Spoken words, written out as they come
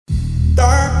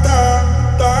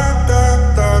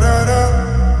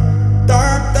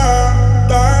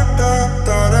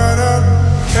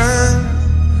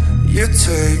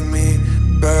take me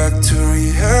back to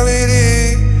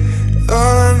reality.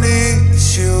 All I need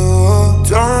is you.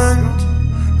 Don't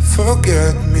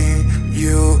forget me.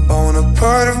 You own a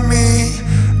part of me.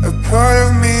 A part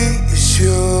of me is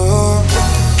you.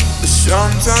 But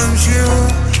sometimes you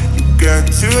get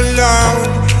too loud.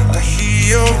 I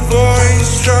hear your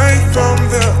voice right from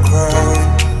the crowd,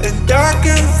 and I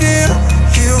can feel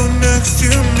you next to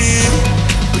me,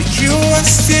 but you are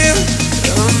still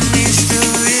a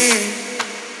mystery.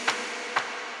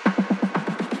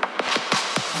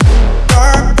 Da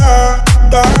da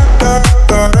da da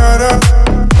da da da.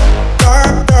 Da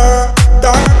da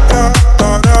da da da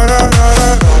da da da.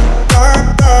 Da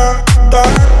da da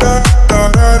da da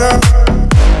da da.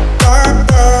 Da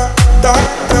da da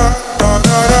da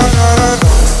da da da.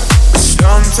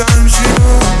 Sometimes you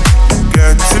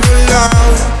get too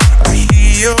loud. I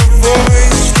hear your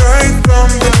voice right from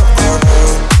the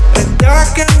crowd, and I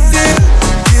can feel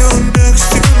you next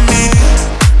to me,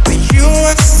 but you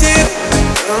are still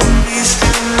a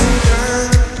mystery.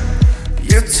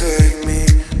 You take me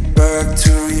back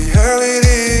to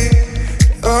reality.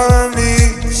 All I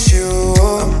need is you.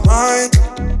 I might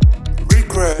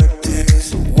regret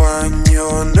this when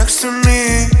you're next to me.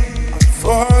 I'm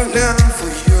falling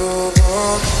for you,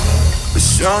 but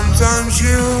sometimes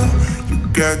you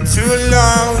get too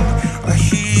loud. I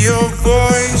hear your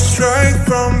voice right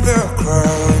from the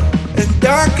crowd, and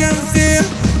I can feel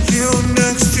you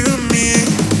next to me,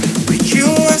 but you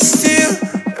are still